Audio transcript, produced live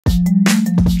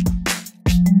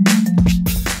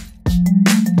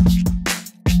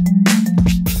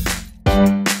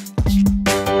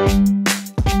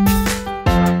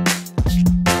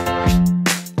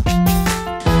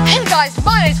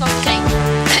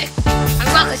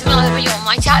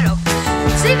my channel.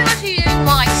 Today we're going to be doing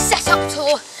my setup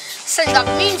tour, something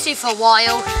I've been to for a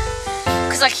while,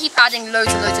 because I keep adding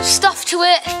loads and loads of stuff to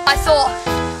it. I thought,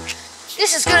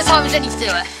 this is as good a time as any to do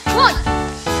it. Come on!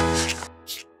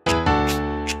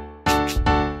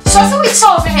 So I thought we'd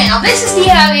start off in here. Now this is the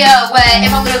area where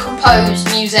if I'm going to compose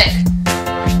music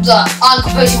that I'm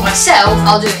composing myself,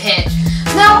 I'll do it here.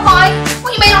 Now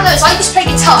what you may not know is I used to play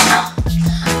guitar now.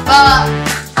 But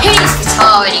here's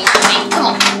guitar ready for me.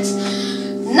 Come on, guys.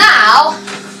 Now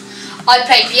I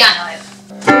play piano.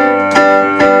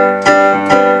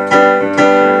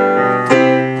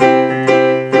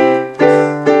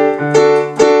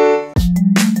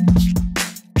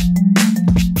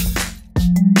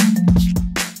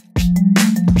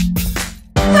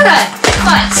 Okay,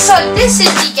 right, so this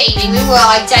is the gaming room where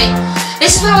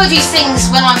this is where I do things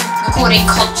when I'm recording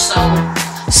console.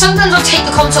 Sometimes I'll take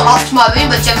the console up to my room,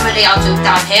 but generally I'll do it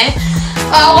down here.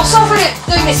 I'll start with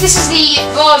doing this. This is the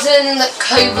Garden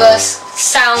Cobra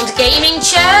sound gaming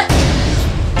chair.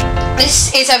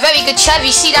 This is a very good chair.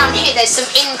 You see down here, there's some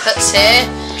inputs here.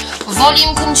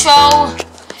 Volume control,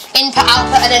 input,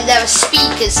 output, and then there are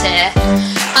speakers here.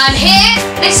 And here,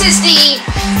 this is a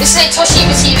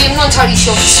Toshiba TV. I'm not entirely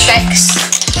sure the specs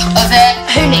of it.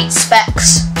 Who needs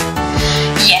specs?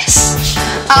 Yes.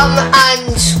 And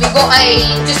we've got a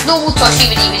just normal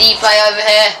Toshiba DVD player over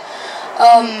here.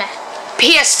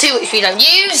 PS2, which we don't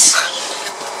use.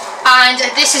 And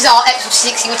this is our Xbox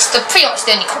 360, which is pretty much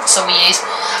the only console we use.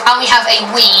 And we have a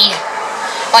Wii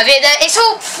over here. It's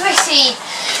all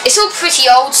pretty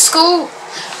old school,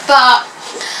 but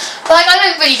like I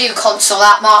don't really do console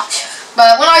that much.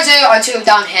 But when I do it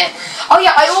down here. Oh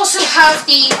yeah, I also have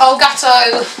the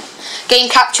Elgato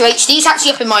Game Capture HD. It's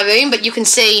actually up in my room, but you can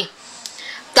see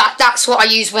that's what I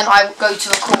use when I go to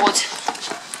record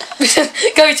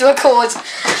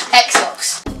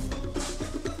Xbox.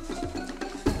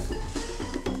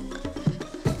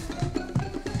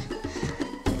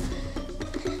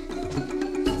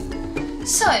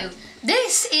 So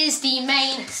this is the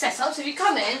main setup. So if you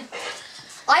come in,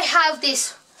 I have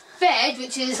this bed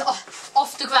which is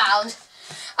off the ground,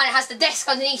 and it has the desk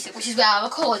underneath it, which is where I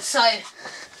record. So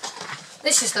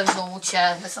this is the normal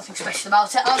chair. There's nothing special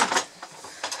about it.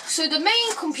 So the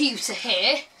main computer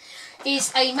here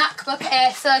is a MacBook Air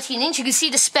 13-inch. You can see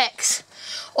the specs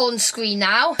on screen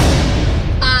now.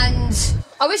 And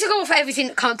I wish I could go for everything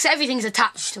that comes, because everything's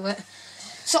attached to it.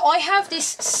 So I have this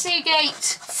Seagate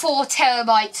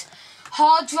 4TB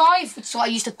hard drive, which is what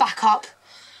I use to back up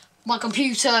my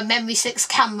computer, memory sticks,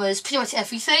 cameras, pretty much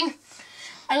everything.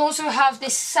 I also have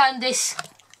this SanDisk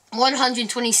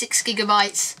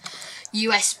 126GB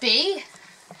USB,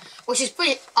 which is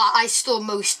pretty, I store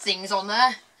most things on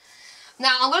there.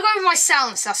 Now I'm going to go over my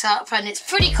sound setup, and it's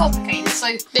pretty complicated,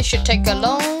 so this should take a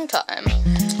long time.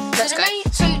 Let's go.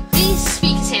 So these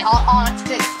speakers here aren't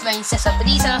actually the main setup, but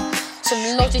these are some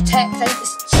Logitech, I think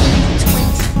it's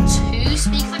G22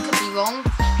 speakers, I could be wrong.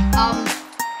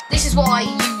 This is what I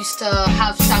use to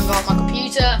have sound go on my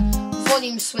computer,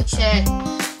 volume switch here,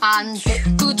 and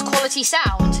good quality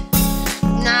sound.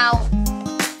 Now,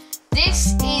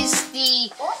 this is the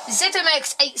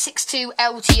ZMX 862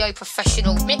 LTO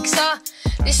professional mixer.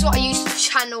 This is what I use to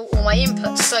channel all my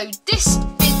inputs. So this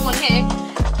big one here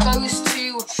goes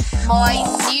to my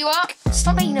newer,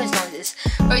 stop making those noises,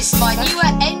 goes to my newer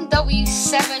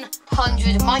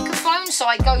NW700 microphone. So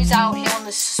it goes out here on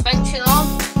the suspension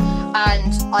arm,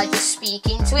 and I just speak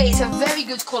into it. It's a very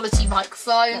good quality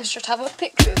microphone. Let's just have a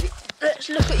picture of it. Let's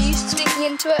look at you speaking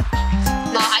into it.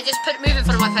 No, I just move in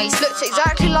front of my face. Looks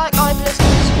exactly like I've listened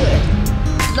to Squid.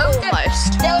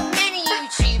 Almost. There are many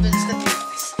YouTubers that do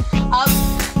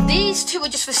this. These two are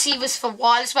just receivers for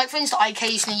wireless microphones that I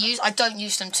occasionally use. I don't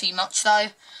use them too much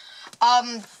though.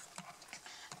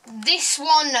 This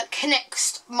one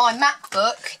connects my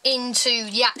MacBook into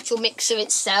the actual mixer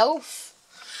itself.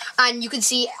 And you can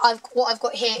see what I've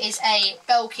got here is a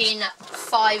Belkin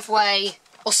 5-way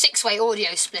or 6-way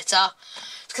audio splitter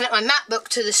to connect my MacBook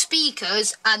to the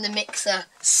speakers and the mixer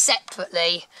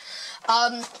separately.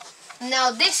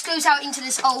 Now this goes out into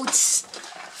this old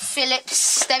Philips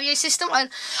stereo system. I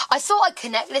thought I'd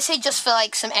connect this here just for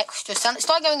like some extra sound. It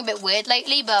started going a bit weird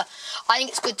lately, but I think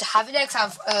it's good to have it there because I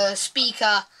have a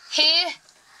speaker here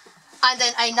and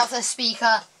then another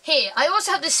speaker here. I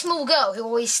also have this small girl who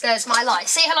always stares my light.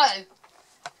 Say hello.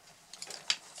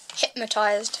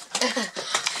 Hypnotised.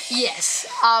 Yes.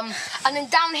 And then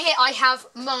down here I have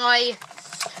my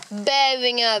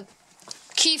Behringer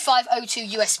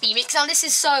Q502 USB mix. Now this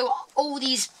is so all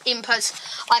these inputs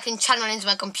I can channel into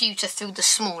my computer through the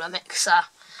smaller mixer.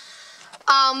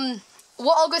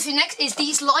 What I'll go through next is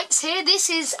these lights here. This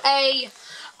is a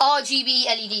RGB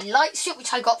LED light strip,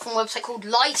 which I got from a website called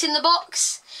Light in the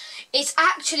Box. It's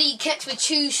actually connected with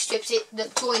 2 strips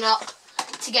that join up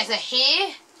together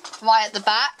here, right at the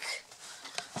back.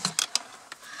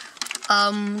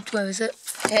 Where is it?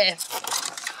 Here.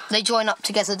 They join up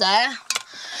together there.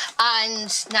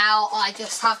 And now I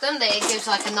just have them. It gives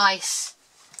like a nice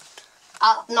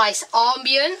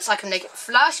ambience. I can make it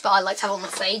flash, but I like to have it on the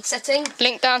fade setting.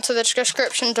 Link down to the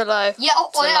description below. Yeah,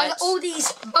 all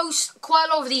these, quite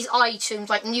a lot of these items,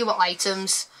 like newer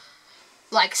items,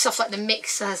 like stuff like the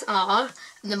mixers and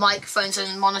the microphones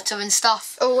and monitor and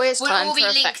stuff. Always will time all be for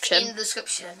linked affection. in the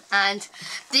description. And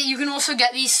you can also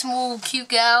get these small cute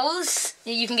girls.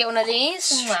 You can get one of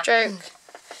these. Joke.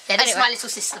 Yeah, this is my little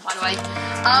sister, by the way.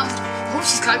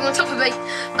 She's climbing on top of me.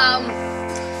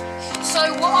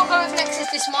 So what I'll go with next is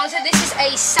this monitor. This is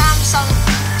a Samsung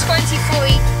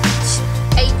 24-inch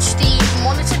HD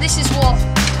monitor. This is what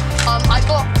I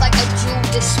got, like a dual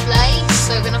display.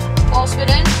 So we're gonna pass it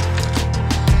in.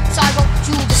 So I got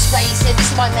dual displays here.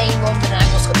 This is my main one, but then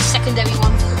I've also got the secondary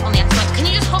one on the outside. Can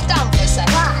you just hop down for a sec?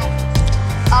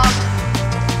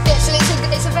 Yeah, so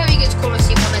it's a very good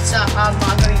quality monitor. I'm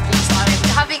very pleased that I'm able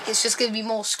to have it. It's just going to be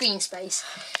more screen space.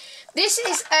 This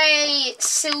is a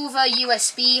silver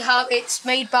USB hub. It's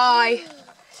made by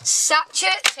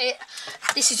Satchet.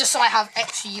 This is just so I have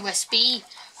extra USB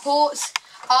ports.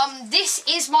 This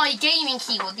is my gaming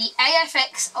keyboard, the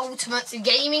AFX Ultimate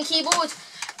Gaming Keyboard.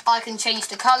 I can change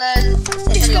the colours.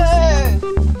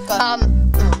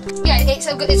 Yeah, it's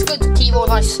a good keyboard,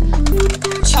 nice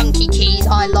chunky keys.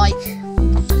 I like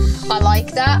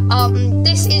that.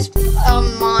 This is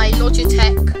my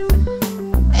Logitech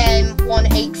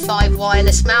M185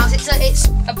 wireless mouse. It's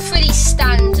a pretty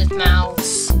standard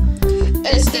mouse.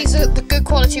 These are the good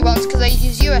quality ones because they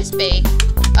use USB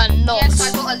and not Yes,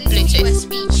 I got a little Bluetooth.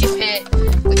 USB chip here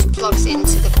which plugs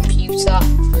into the computer.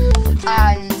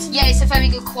 And yeah, it's a very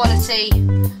good quality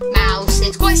mouse.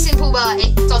 It's quite simple, but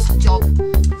it does the job.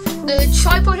 The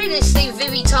tripod here is the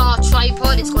Vivitar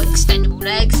tripod. It's got extendable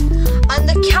legs. And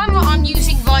the camera I'm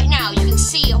using right now, you can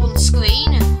see it on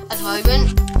screen at the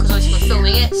moment because obviously we're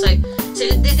filming it. So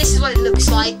this is what it looks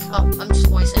like. Oh, I'm just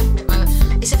voicing it.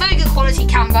 It's a very good quality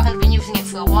camera. I've been using it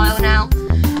for a while now.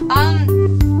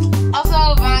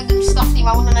 Other random stuff that you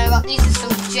might want to know about. These are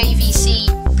some JVC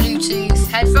Bluetooth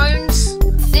headphones.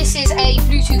 This is a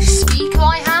Bluetooth speaker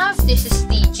I have. This is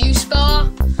the Juice Bar.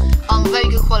 Very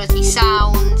good quality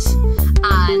sound,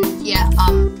 and yeah,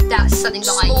 that's something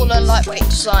that Smaller, I use. lightweight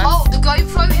design. Oh, the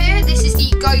GoPro here. This is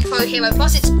the GoPro Hero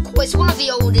Plus. It's one of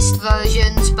the oldest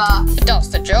versions, but It does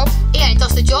the job. yeah, it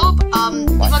does the job.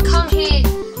 If I come here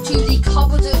to the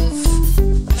cupboard of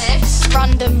this,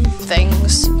 Random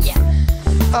things. yeah.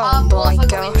 Oh what my have I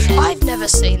got in gosh, here? I've never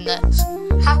seen this.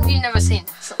 How have you never seen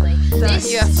this? So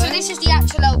this is the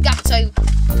actual Elgato.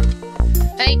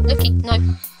 Hey, looky, no.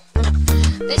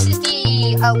 This is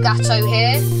the Elgato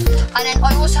here, and then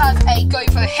I also have a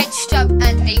GoPro head strap and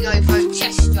a GoPro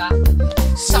chest strap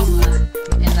somewhere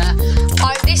in there.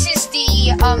 This is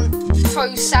the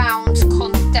Pro Sound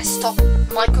desktop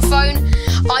microphone.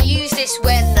 I use this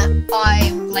when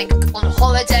I'm like on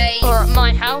holiday Or at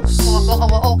my house. or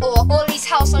Ollie's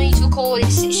house. I need to record.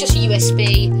 It's just a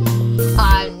USB,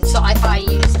 and so I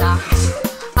use that.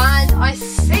 And I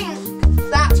think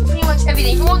that's pretty much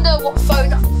everything. If you wonder what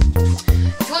phone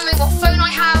I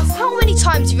have, How many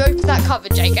times you've opened that cover,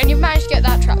 Jake, and you've managed to get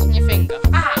that trapped on your finger?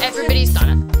 Everybody's done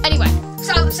it. Anyway,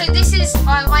 so this is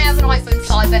I have an iPhone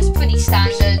 5S, pretty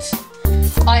standard.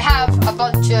 I have a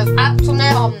bunch of apps on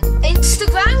there.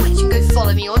 Instagram, which you can go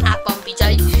follow me on at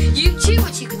bumpyJake. YouTube,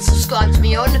 which you can subscribe to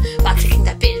me on by clicking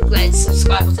that big red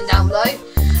subscribe button down below.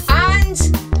 And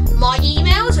my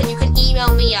emails, and you can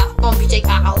email me at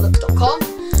bumpyjake@outlook.com.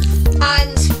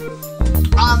 And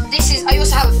I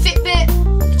also have a Fitbit.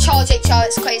 Charge it,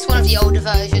 it's one of the older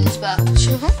versions, but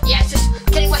yeah, just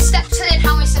getting my steps in.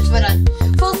 How many steps have I done?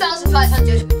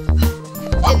 4,500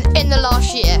 in the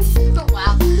last year. Oh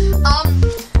wow.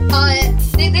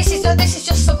 This is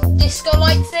just some disco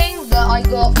light thing that I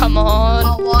got Come on.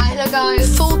 a while ago.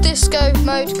 Full disco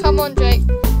mode. Come on, Jake.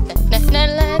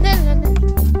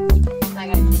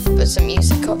 Put some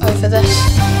music over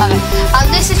this.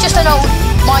 And this is just an old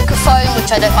microphone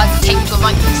which I've taped to a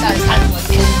microphone stand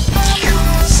working.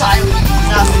 So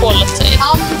Quality.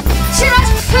 so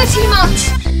that's pretty much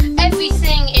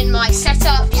everything in my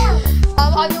setup.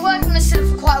 I've been working on this setup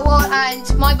for quite a while,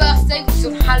 and my birthday, which is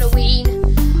on Halloween,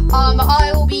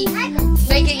 I will be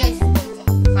making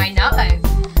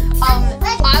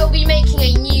I will be making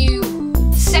a new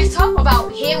setup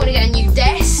about here. I'm gonna get a new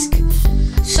desk.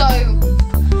 So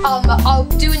I'll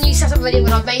do a new setup video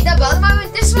when I've made that, but at the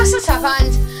moment this is my setup,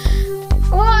 and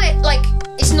Well, like,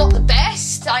 it's not the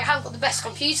best. I haven't got the best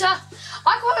computer.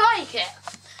 I quite like it.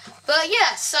 But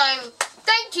yeah, so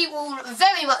thank you all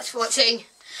very much for watching,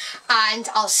 and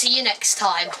I'll see you next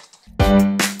time.